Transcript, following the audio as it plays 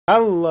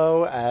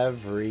Hello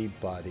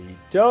everybody,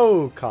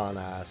 Dokkan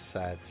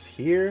Assets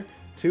here.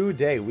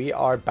 Today we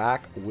are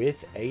back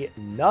with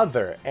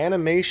another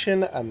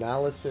animation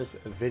analysis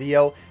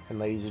video, and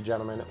ladies and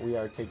gentlemen, we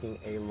are taking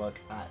a look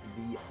at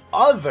the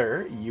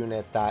other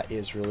unit that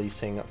is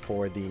releasing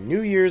for the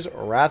New Year's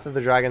Wrath of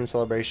the Dragon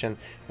celebration,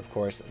 of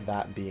course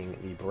that being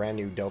the brand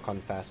new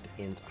Dokkan Fest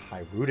in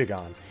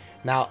HIRUDEGARN.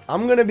 Now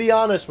I'm gonna be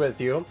honest with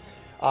you,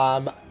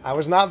 I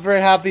was not very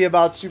happy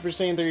about Super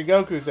Saiyan 3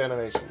 Goku's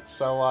animation,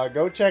 so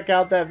go check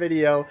out that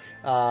video.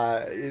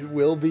 It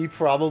will be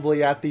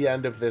probably at the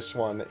end of this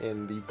one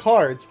in the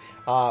cards.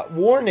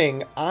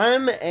 Warning,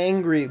 I'm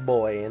angry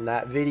boy in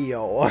that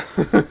video.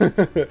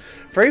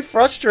 Very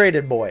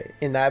frustrated boy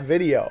in that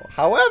video.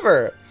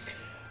 However,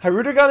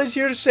 HIRUDEGARN is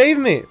here to save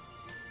me.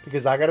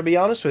 Because I gotta be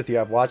honest with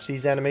you, I've watched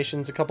these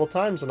animations a couple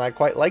times and I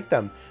quite like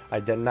them. I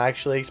didn't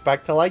actually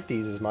expect to like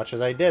these as much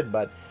as I did,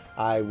 but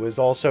I was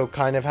also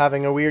kind of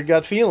having a weird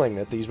gut feeling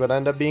that these would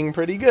end up being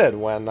pretty good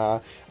when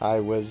I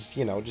was,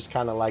 you know, just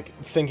kind of like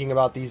thinking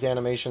about these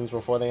animations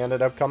before they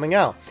ended up coming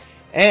out.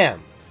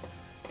 And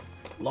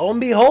lo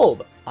and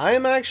behold, I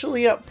am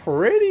actually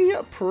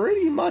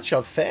pretty much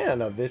a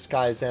fan of this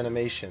guy's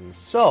animations.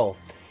 So,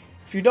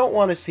 if you don't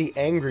want to see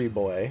Angry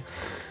Boy,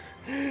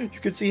 you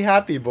could see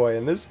Happy Boy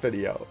in this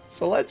video.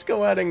 So let's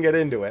go ahead and get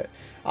into it.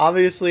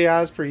 Obviously,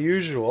 as per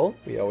usual,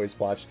 we always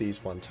watch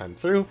these one time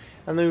through,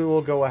 and then we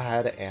will go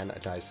ahead and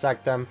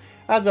dissect them.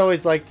 As I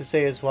always like to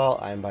say as well,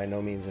 I am by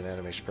no means an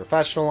animation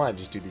professional. I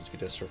just do these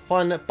videos for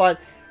fun, but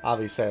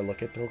obviously I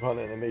look at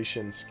Dokkan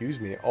animations,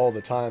 all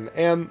the time,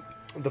 and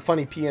the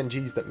funny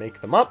PNGs that make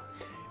them up.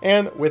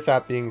 And with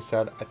that being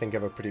said, I think I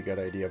have a pretty good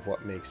idea of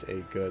what makes a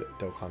good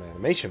Dokkan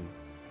animation.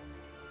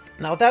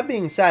 Now, with that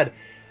being said,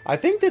 I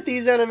think that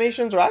these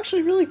animations are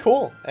actually really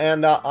cool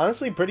and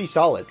honestly pretty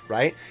solid,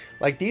 right?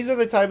 Like, these are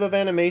the type of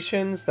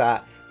animations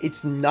that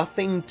it's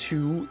nothing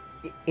too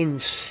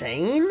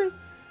insane,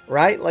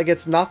 right? Like,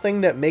 it's nothing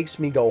that makes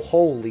me go,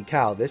 holy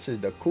cow, this is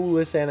the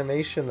coolest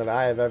animation that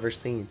I have ever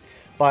seen.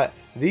 But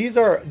these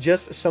are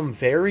just some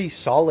very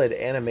solid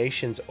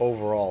animations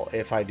overall,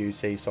 if I do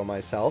say so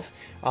myself.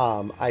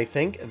 I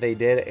think they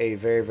did a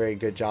very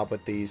good job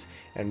with these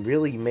and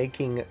really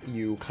making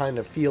you kind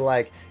of feel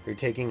like you're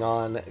taking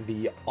on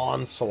the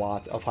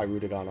onslaught of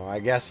HIRUDEGARN, or I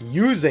guess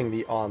using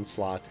the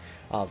onslaught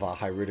of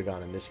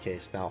HIRUDEGARN in this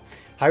case. Now,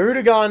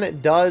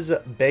 HIRUDEGARN does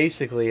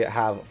basically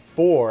have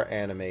 4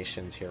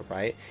 animations here,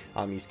 right?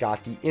 He's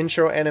got the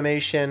intro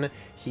animation,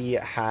 he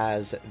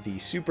has the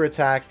super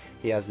attack,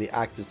 he has the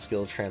active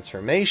skill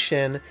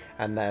transformation,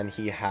 and then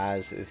he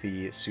has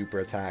the super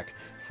attack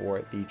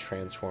for the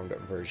transformed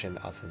version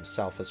of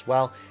himself as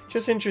well.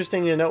 Just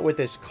interesting to note with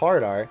this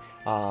card art,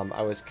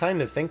 I was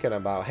kind of thinking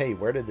about, hey,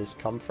 where did this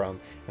come from?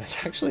 And it's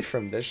actually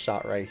from this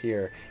shot right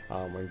here,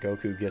 when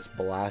Goku gets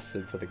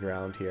blasted to the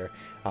ground here.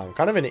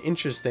 Kind of an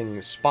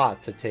interesting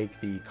spot to take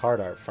the card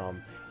art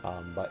from,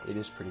 but it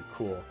is pretty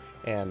cool.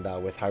 And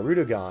with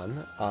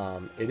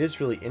HIRUDEGARN, it is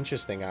really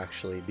interesting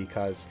actually,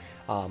 because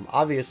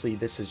obviously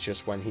this is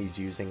just when he's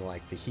using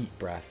like the heat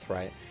breath,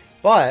 right?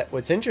 But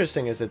what's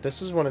interesting is that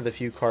this is one of the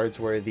few cards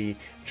where the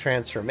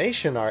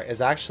transformation art is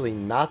actually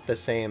not the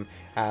same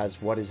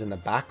as what is in the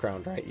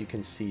background, right? You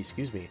can see,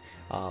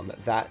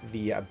 that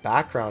the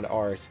background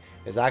art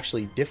is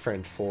actually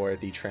different for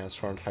the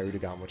transformed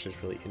HIRUDEGARN, which is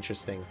really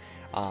interesting.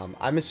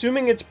 I'm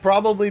assuming it's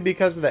probably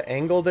because of the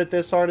angle that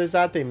this art is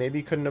at. They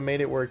maybe couldn't have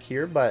made it work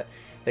here, but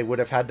they would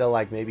have had to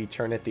like maybe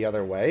turn it the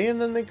other way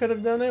and then they could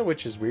have done it,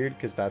 which is weird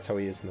because that's how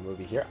he is in the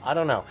movie here. I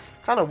don't know,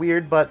 kind of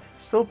weird, but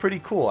still pretty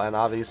cool. And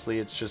obviously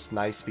it's just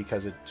nice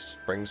because it just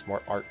brings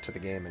more art to the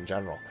game in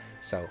general.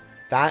 So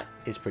that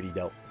is pretty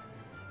dope.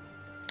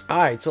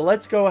 Alright, so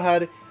let's go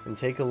ahead and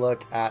take a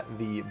look at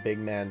the Big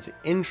Man's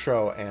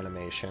intro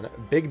animation.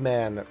 Big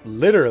Man,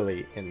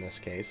 literally, in this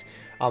case.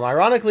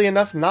 Ironically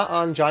enough, not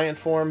on giant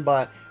form,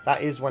 but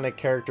that is when a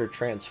character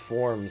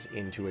transforms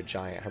into a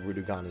giant.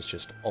 HIRUDEGARN is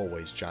just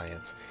always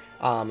giant.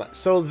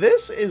 So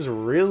this is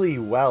really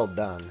well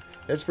done.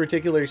 This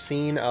particular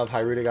scene of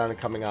HIRUDEGARN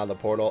coming out of the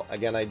portal,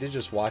 again, I did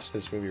just watch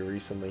this movie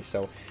recently,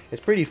 so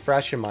it's pretty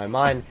fresh in my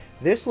mind.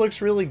 This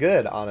looks really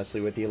good,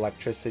 honestly, with the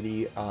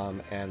electricity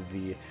and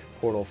the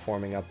portal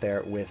forming up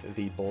there with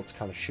the bolts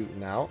kind of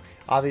shooting out.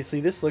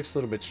 Obviously, this looks a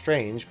little bit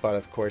strange, but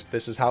of course,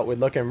 this is how it would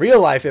look in real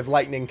life if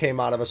lightning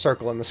came out of a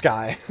circle in the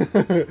sky.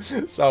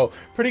 So,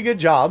 pretty good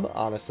job,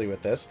 honestly,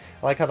 with this.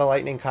 I like how the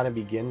lightning kind of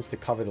begins to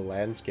cover the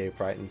landscape,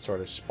 right, and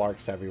sort of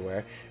sparks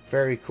everywhere.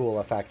 Very cool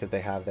effect that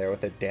they have there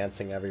with it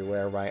dancing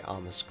everywhere right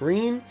on the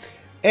screen.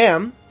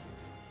 And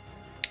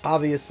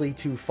obviously,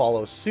 to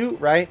follow suit,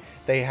 right,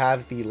 they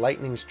have the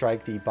lightning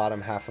strike the bottom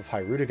half of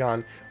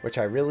HIRUDEGARN, which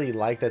I really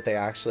like that they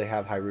actually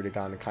have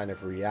HIRUDEGARN kind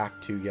of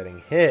react to getting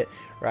hit,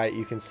 right?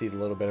 You can see the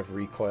little bit of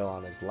recoil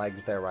on his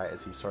legs there, right,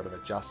 as he's sort of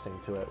adjusting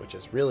to it, which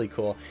is really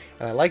cool.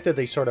 And I like that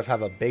they sort of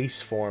have a base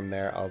form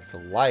there of the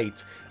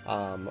light,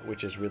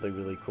 which is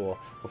really cool,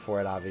 before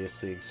it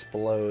obviously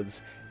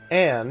explodes.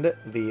 And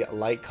the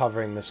light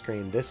covering the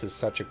screen, this is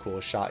such a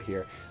cool shot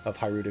here of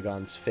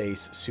HIRUDEGARN's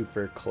face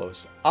super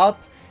close up.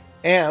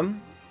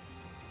 And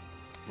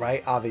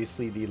right?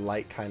 Obviously, the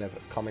light kind of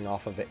coming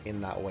off of it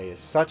in that way is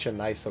such a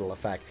nice little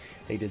effect.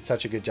 They did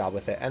such a good job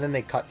with it. And then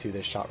they cut to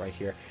this shot right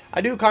here.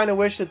 I do kind of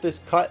wish that this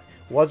cut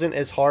wasn't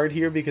as hard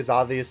here, because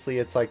obviously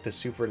it's like the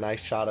super nice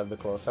shot of the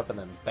close-up and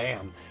then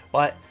bam.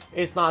 But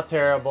it's not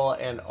terrible,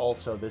 and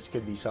also this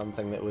could be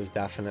something that was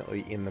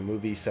definitely in the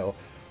movie. So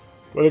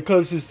when it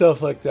comes to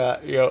stuff like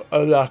that, you know,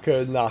 I'm not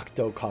going to knock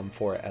Dokkan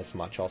for it as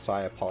much. Also,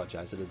 I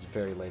apologize. It is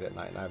very late at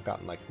night, and I've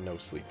gotten, like, no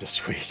sleep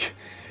this week.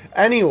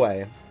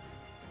 Anyway,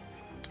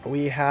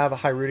 we have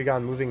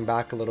HIRUDEGARN moving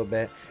back a little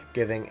bit,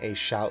 giving a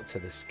shout to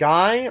the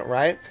sky,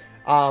 right?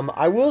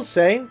 I will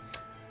say,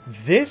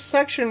 this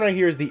section right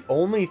here is the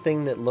only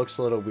thing that looks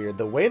a little weird.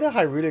 The way that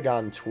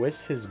HIRUDEGARN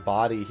twists his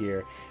body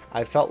here,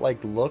 I felt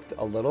like looked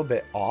a little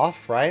bit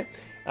off, right?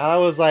 And I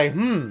was like,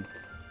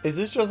 is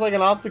this just like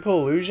an optical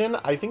illusion?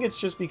 I think it's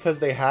just because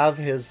they have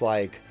his,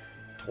 like,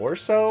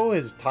 torso,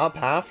 his top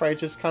half, right?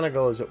 Just kind of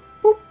goes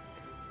boop,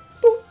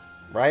 boop,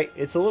 right?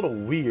 It's a little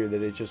weird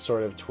that it just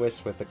sort of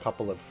twists with a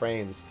couple of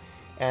frames.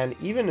 And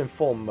even in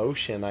full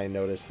motion, I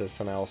noticed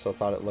this, and I also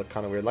thought it looked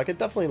kind of weird. Like, it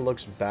definitely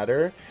looks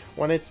better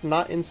when it's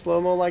not in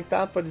slow-mo like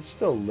that, but it's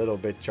still a little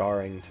bit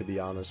jarring, to be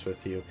honest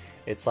with you.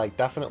 It's, like,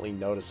 definitely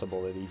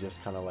noticeable that he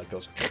just kind of, like,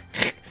 goes...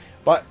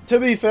 But, to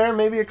be fair,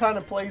 maybe it kind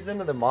of plays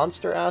into the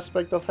monster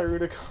aspect of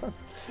HIRUDEGARN.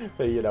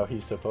 But, you know,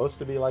 he's supposed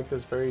to be, like,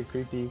 this very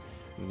creepy,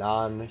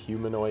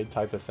 non-humanoid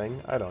type of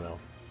thing. I don't know.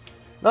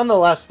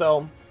 Nonetheless,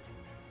 though,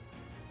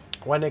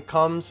 when it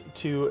comes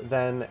to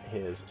then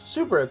his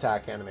super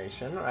attack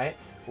animation, right,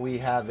 we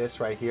have this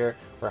right here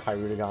where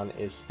HIRUDEGARN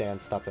is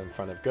stanced up in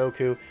front of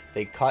Goku.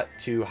 They cut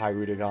to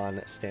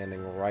HIRUDEGARN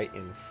standing right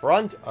in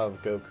front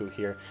of Goku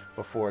here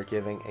before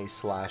giving a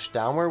slash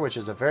downward, which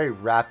is a very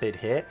rapid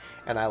hit,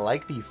 and I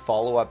like the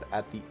follow-up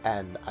at the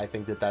end. I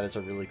think that that is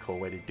a really cool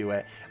way to do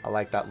it. I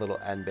like that little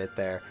end bit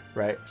there,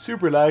 right?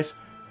 Super nice.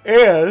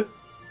 And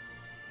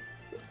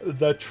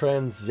the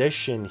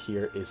transition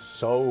here is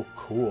so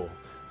cool.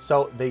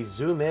 So they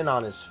zoom in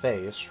on his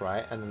face,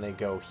 right? And then they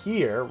go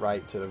here,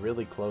 right, to the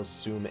really close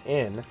zoom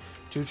in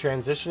to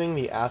transitioning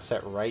the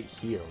asset right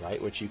here, right?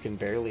 Which you can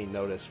barely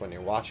notice when you're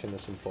watching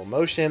this in full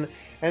motion.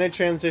 And it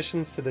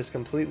transitions to this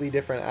completely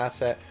different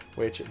asset,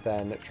 which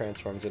then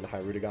transforms into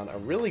HIRUDEGARN. A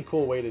really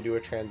cool way to do a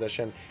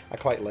transition. I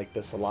quite like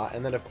this a lot.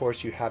 And then, of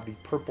course, you have the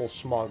purple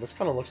smog. This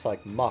kind of looks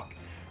like muck.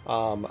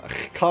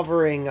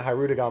 Covering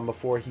HIRUDEGARN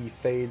before he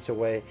fades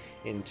away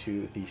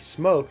into the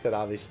smoke that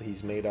obviously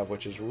he's made of,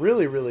 which is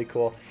really, really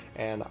cool.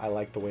 And I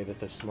like the way that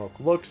the smoke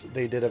looks.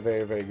 They did a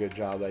very, very good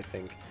job, I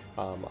think,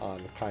 on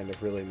kind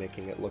of really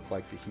making it look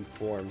like he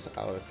forms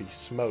out of the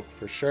smoke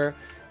for sure.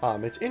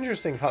 It's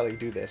interesting how they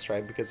do this,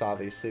 right? Because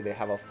obviously they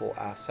have a full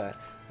asset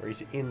where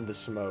he's in the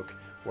smoke,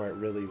 where it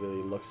really,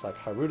 really looks like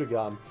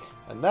HIRUDEGARN.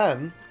 And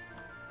then,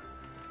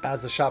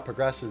 as the shot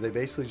progresses, they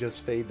basically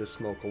just fade the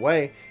smoke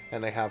away,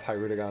 and they have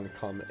HIRUDEGARN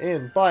come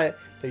in, but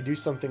they do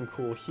something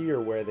cool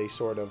here where they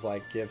sort of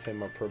like give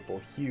him a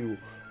purple hue,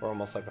 or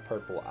almost like a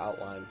purple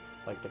outline,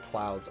 like the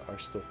clouds are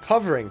still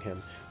covering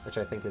him, which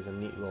I think is a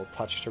neat little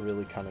touch to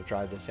really kind of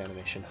drive this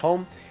animation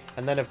home.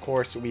 And then, of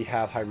course, we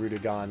have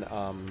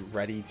HIRUDEGARN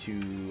ready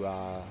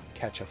to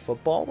catch a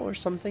football or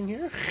something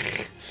here.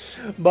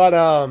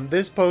 But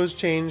this pose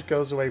change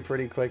goes away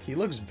pretty quick. He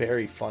looks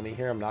very funny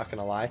here, I'm not going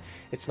to lie.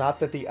 It's not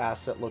that the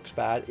asset looks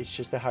bad, it's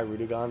just that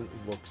HIRUDEGARN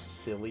looks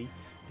silly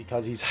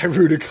because he's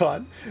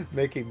HIRUDEGARN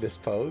making this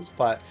pose.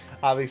 But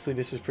obviously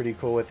this is pretty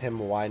cool with him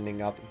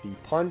winding up the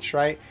punch,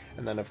 right?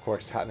 And then, of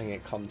course, having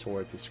it come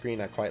towards the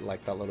screen. I quite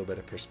like that little bit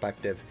of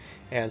perspective.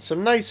 And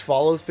some nice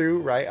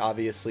follow-through, right?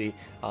 Obviously,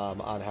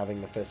 on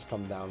having the fist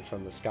come down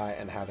from the sky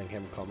and having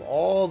him come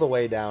all the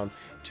way down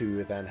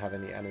to then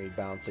having the enemy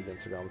bounce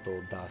against the ground with a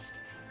little dust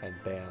and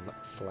bam,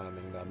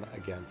 slamming them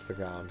against the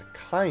ground,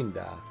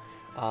 kinda.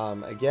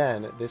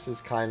 Again, this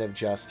is kind of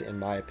just, in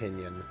my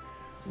opinion,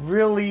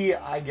 really,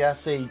 I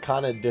guess, a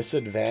kind of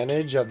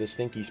disadvantage of the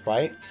Stinky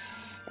Sprite,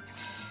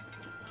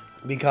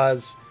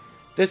 because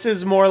this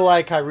is more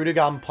like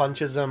HIRUDEGARN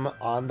punches him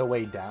on the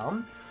way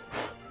down,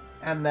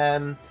 and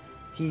then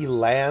he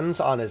lands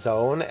on his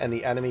own, and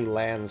the enemy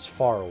lands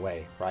far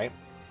away, right?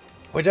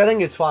 Which I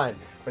think is fine,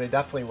 but it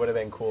definitely would have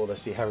been cool to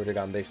see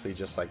HIRUDEGARN basically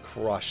just like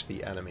crush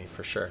the enemy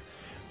for sure.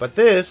 But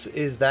this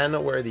is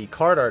then where the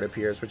card art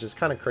appears, which is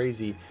kind of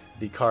crazy.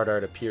 The card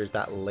art appears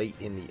that late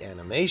in the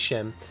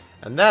animation.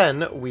 And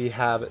then we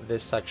have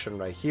this section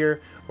right here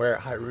where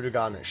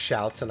HIRUDEGARN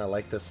shouts, and I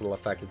like this little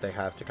effect that they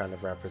have to kind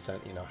of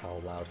represent, you know,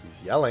 how loud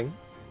he's yelling,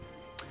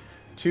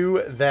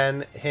 to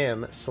then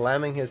him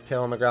slamming his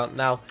tail on the ground.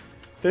 Now,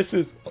 this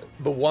is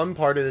the one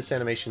part of this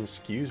animation,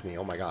 excuse me,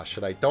 oh my gosh,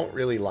 that I don't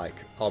really like,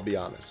 I'll be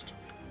honest.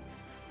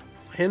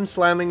 Him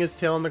slamming his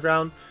tail on the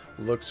ground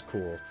looks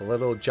cool. The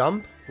little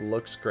jump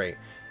looks great.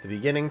 The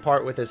beginning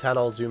part with his head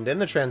all zoomed in,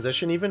 the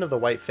transition even of the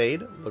white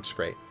fade, looks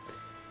great.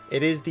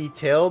 It is the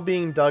tail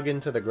being dug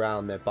into the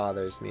ground that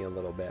bothers me a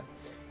little bit.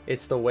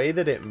 It's the way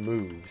that it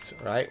moves,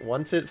 right?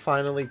 Once it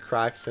finally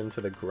cracks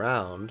into the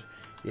ground,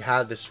 you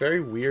have this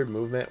very weird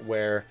movement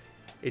where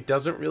it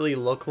doesn't really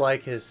look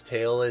like his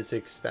tail is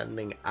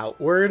extending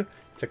outward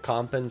to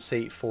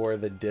compensate for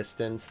the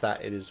distance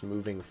that it is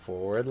moving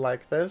forward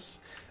like this.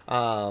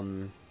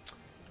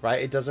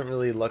 Right? It doesn't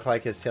really look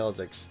like his tail is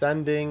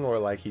extending or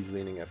like he's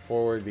leaning it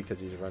forward because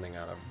he's running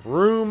out of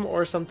room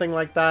or something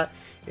like that.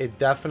 It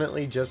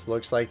definitely just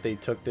looks like they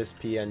took this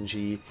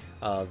PNG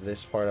of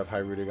this part of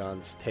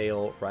HIRUDEGARN's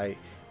tail, right?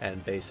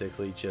 And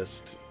basically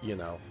just, you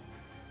know,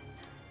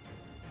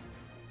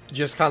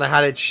 just kind of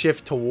had it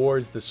shift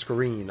towards the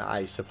screen,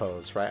 I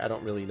suppose, right? I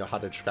don't really know how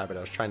to describe it. I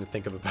was trying to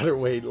think of a better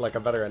way, like a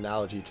better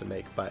analogy to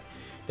make, but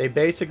they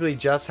basically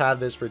just have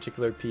this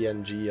particular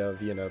PNG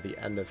of, you know, the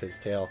end of his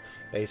tail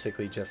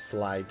basically just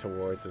slide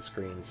towards the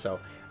screen. So,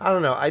 I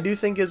don't know. I do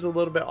think is a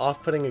little bit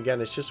off-putting.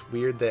 Again, it's just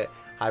weird that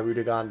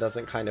HIRUDEGARN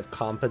doesn't kind of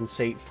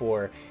compensate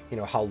for, you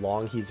know, how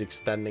long he's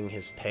extending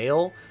his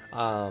tail.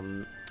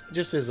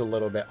 Just is a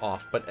little bit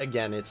off. But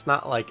again, it's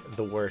not like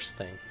the worst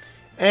thing.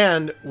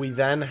 And we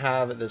then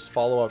have this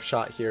follow-up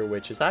shot here,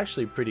 which is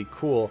actually pretty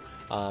cool.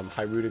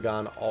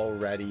 HIRUDEGARN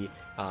already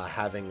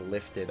having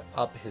lifted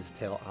up his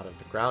tail out of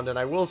the ground. And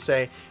I will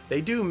say,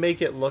 they do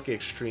make it look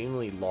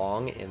extremely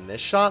long in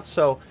this shot.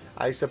 So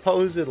I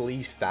suppose at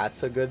least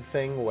that's a good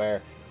thing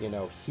where, you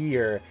know,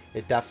 here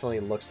it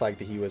definitely looks like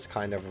that he was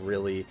kind of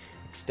really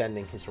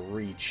extending his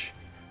reach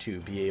to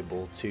be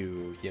able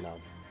to, you know,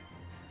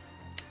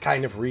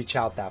 kind of reach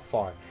out that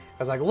far. I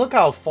was like, look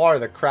how far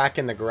the crack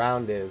in the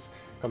ground is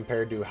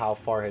compared to how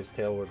far his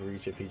tail would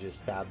reach if he just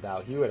stabbed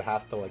out. He would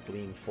have to like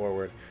lean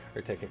forward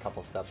or take a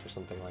couple steps or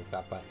something like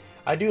that. But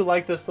I do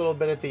like this little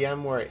bit at the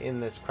end where in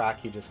this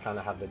crack you just kind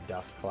of have the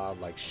dust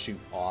cloud like shoot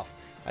off.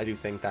 I do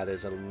think that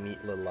is a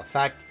neat little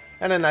effect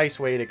and a nice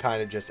way to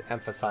kind of just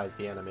emphasize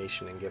the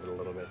animation and give it a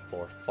little bit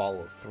for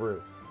follow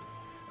through.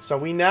 So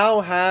we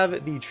now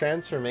have the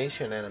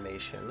transformation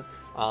animation,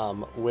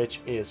 which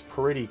is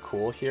pretty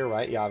cool here,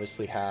 right? You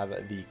obviously have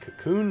the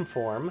cocoon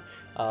form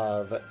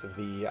of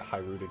the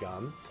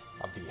HIRUDEGARN,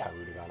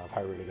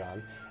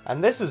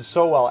 and this is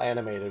so well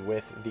animated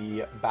with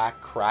the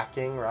back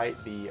cracking, right?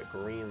 The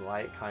green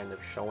light kind of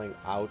showing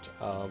out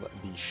of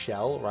the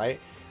shell, right?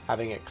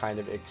 Having it kind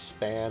of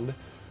expand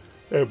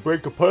and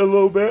break apart a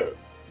little bit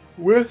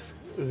with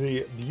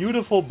the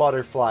beautiful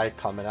butterfly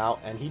coming out.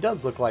 And he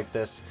does look like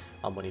this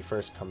when he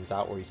first comes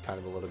out, where he's kind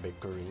of a little bit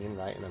green,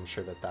 right? And I'm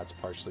sure that that's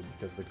partially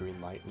because of the green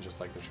light and just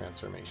like the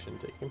transformation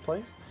taking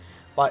place.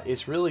 But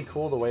it's really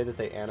cool the way that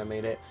they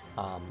animate it.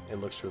 It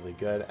looks really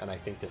good, and I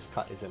think this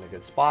cut is in a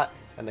good spot.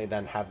 And they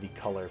then have the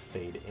color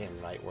fade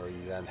in, right? Where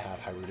you then have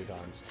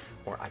HIRUDEGARN's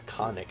more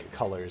iconic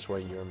colors, where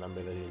you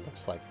remember that he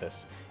looks like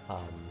this,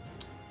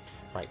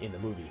 right, in the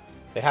movie.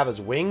 They have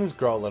his wings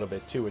grow a little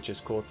bit too, which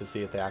is cool to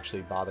see that they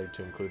actually bothered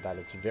to include that.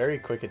 It's very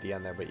quick at the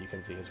end there, but you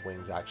can see his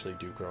wings actually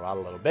do grow out a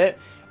little bit.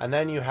 And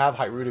then you have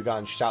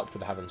HIRUDEGARN shout to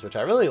the heavens, which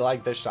I really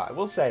like this shot. I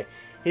will say,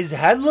 his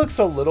head looks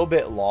a little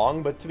bit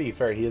long, but to be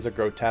fair, he is a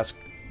grotesque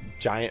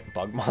giant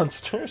bug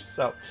monster,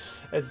 so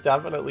it's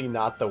definitely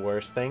not the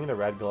worst thing. The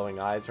red glowing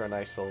eyes are a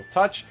nice little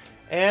touch,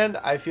 and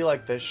I feel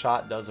like this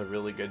shot does a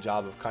really good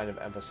job of kind of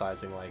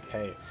emphasizing like,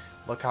 hey,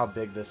 look how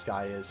big this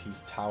guy is.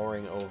 He's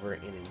towering over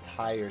an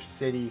entire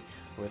city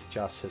with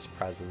just his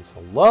presence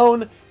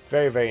alone.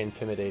 Very, very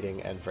intimidating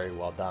and very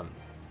well done.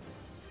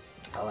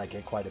 I like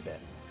it quite a bit.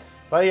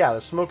 But yeah,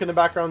 the smoke in the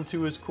background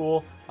too is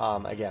cool.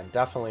 Again,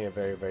 definitely a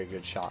very, very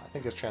good shot. I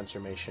think his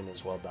transformation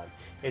is well done.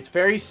 It's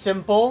very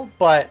simple,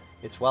 but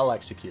it's well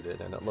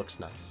executed and it looks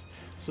nice.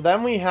 So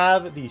then we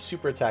have the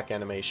super attack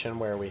animation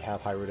where we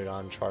have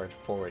HIRUDEGARN charge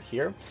forward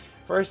here.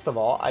 First of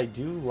all, I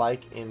do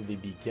like in the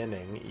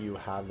beginning, you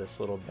have this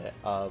little bit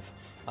of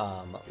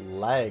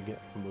leg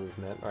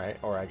movement, right?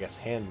 Or I guess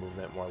hand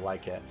movement, more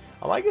like it.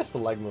 I guess the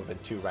leg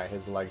movement too, right?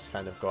 His legs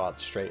kind of go out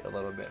straight a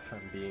little bit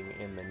from being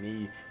in the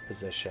knee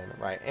position,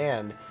 right?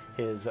 And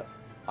his,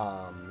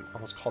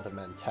 almost call them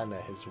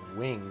antenna, his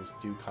wings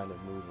do kind of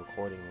move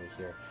accordingly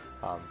here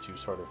to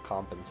sort of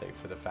compensate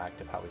for the fact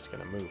of how he's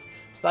going to move.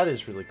 So that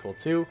is really cool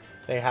too.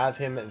 They have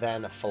him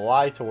then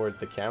fly towards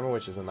the camera,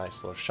 which is a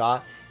nice little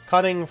shot.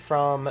 Cutting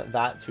from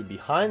that to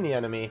behind the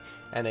enemy,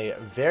 and a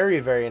very,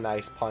 very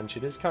nice punch.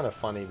 It is kind of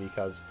funny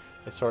because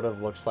it sort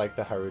of looks like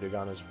the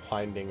HIRUDEGARN is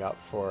winding up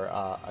for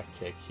a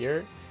kick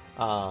here.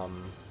 Right,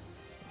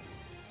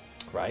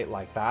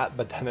 like that,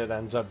 but then it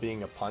ends up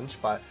being a punch,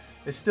 but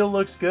it still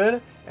looks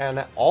good,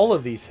 and all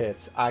of these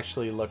hits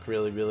actually look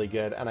really, really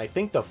good, and I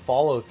think the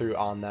follow-through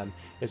on them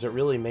is it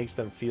really makes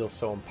them feel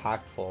so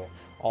impactful.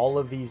 All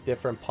of these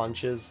different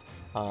punches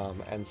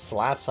and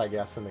slaps, I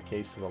guess, in the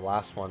case of the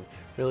last one,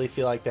 really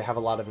feel like they have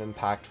a lot of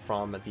impact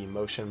from the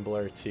motion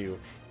blur to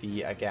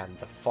the, again,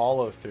 the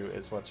follow-through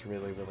is what's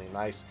really, really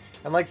nice.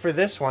 And like for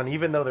this one,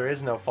 even though there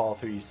is no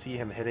follow-through, you see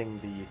him hitting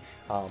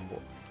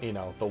the, you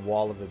know, the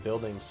wall of the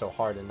building so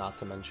hard, and not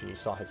to mention you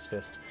saw his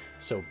fist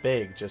so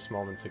big just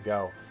moments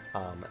ago.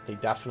 They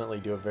definitely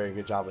do a very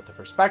good job with the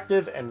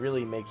perspective and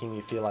really making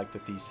you feel like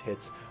that these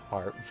hits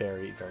are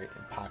very, very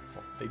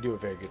impactful. They do a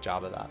very good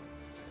job of that.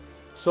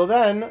 So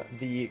then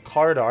the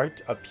card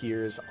art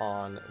appears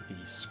on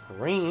the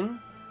screen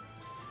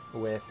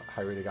with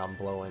HIRUDEGARN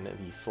blowing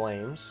the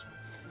flames.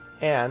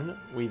 And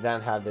we then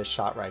have this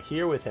shot right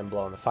here with him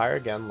blowing the fire.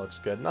 Again, looks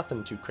good.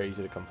 Nothing too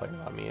crazy to complain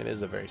about. I mean, it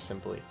is a very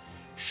simply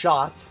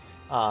shot.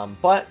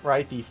 But,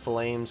 right, the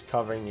flames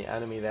covering the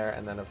enemy there,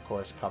 and then, of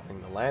course,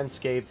 covering the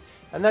landscape.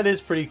 And that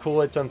is pretty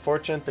cool. It's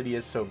unfortunate that he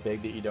is so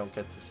big that you don't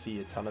get to see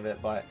a ton of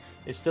it, but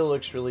it still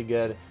looks really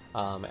good.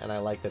 And I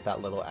like that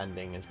that little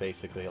ending is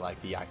basically like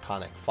the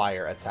iconic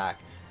fire attack,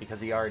 because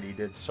he already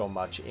did so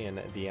much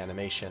in the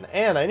animation.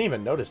 And I didn't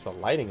even notice the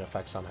lighting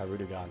effects on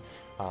HIRUDEGARN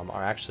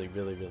are actually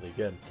really, really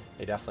good.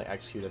 They definitely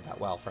executed that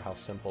well for how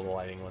simple the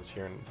lighting was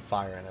here and the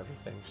fire and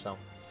everything. So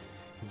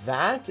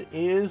that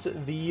is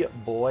the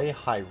boy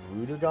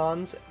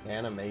HIRUDEGARN's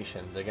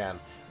animations. Again,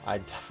 I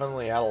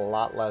definitely had a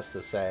lot less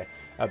to say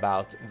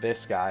about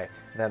this guy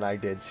than I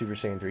did Super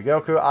Saiyan 3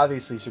 Goku.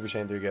 Obviously, Super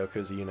Saiyan 3 Goku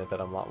is a unit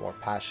that I'm a lot more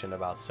passionate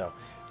about, so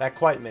that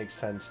quite makes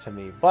sense to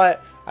me.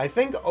 But I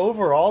think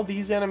overall,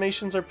 these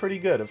animations are pretty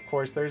good. Of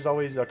course, there's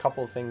always a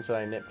couple of things that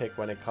I nitpick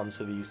when it comes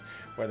to these,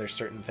 where there's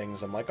certain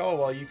things I'm like, oh,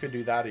 well, you could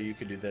do that or you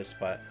could do this.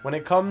 But when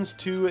it comes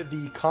to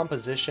the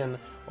composition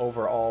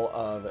overall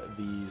of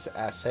these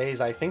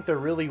essays, I think they're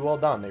really well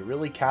done. They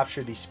really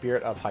capture the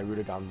spirit of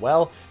HIRUDEGARN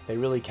well. They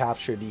really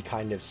capture the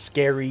kind of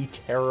scary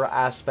terror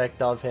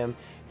aspect of him.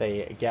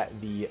 They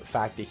get the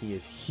fact that he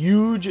is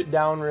huge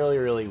down really,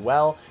 really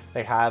well.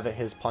 They have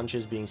his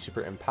punches being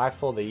super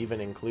impactful. They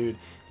even include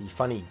the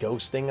funny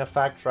ghosting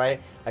effect,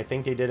 right? I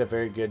think they did a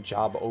very good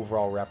job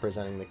overall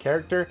representing the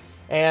character.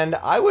 And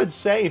I would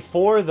say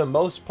for the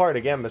most part,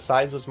 again,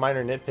 besides those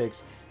minor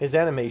nitpicks, his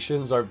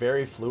animations are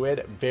very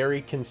fluid,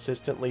 very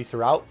consistently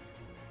throughout.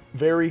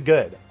 Very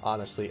good,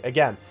 honestly.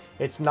 Again,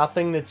 it's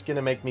nothing that's going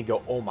to make me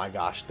go, oh my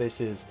gosh, this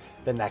is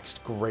the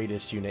next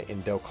greatest unit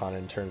in Dokkan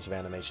in terms of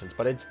animations.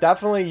 But it's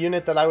definitely a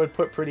unit that I would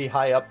put pretty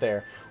high up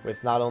there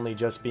with not only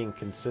just being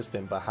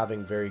consistent, but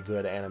having very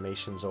good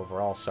animations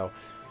overall. So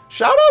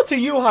shout out to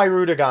you,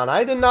 HIRUDEGARN.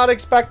 I did not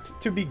expect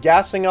to be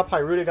gassing up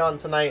HIRUDEGARN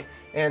tonight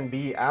and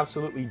be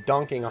absolutely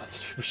dunking on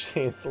Super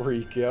Saiyan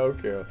 3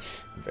 Goku.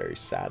 I'm very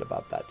sad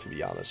about that, to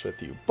be honest with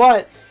you.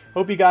 But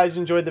hope you guys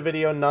enjoyed the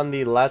video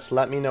nonetheless.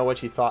 Let me know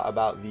what you thought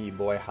about the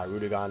boy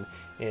HIRUDEGARN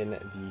in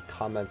the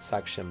comments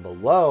section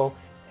below.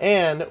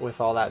 And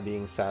with all that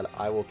being said,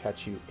 I will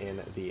catch you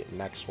in the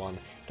next one.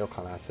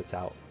 Dokkan Assets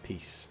out.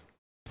 Peace.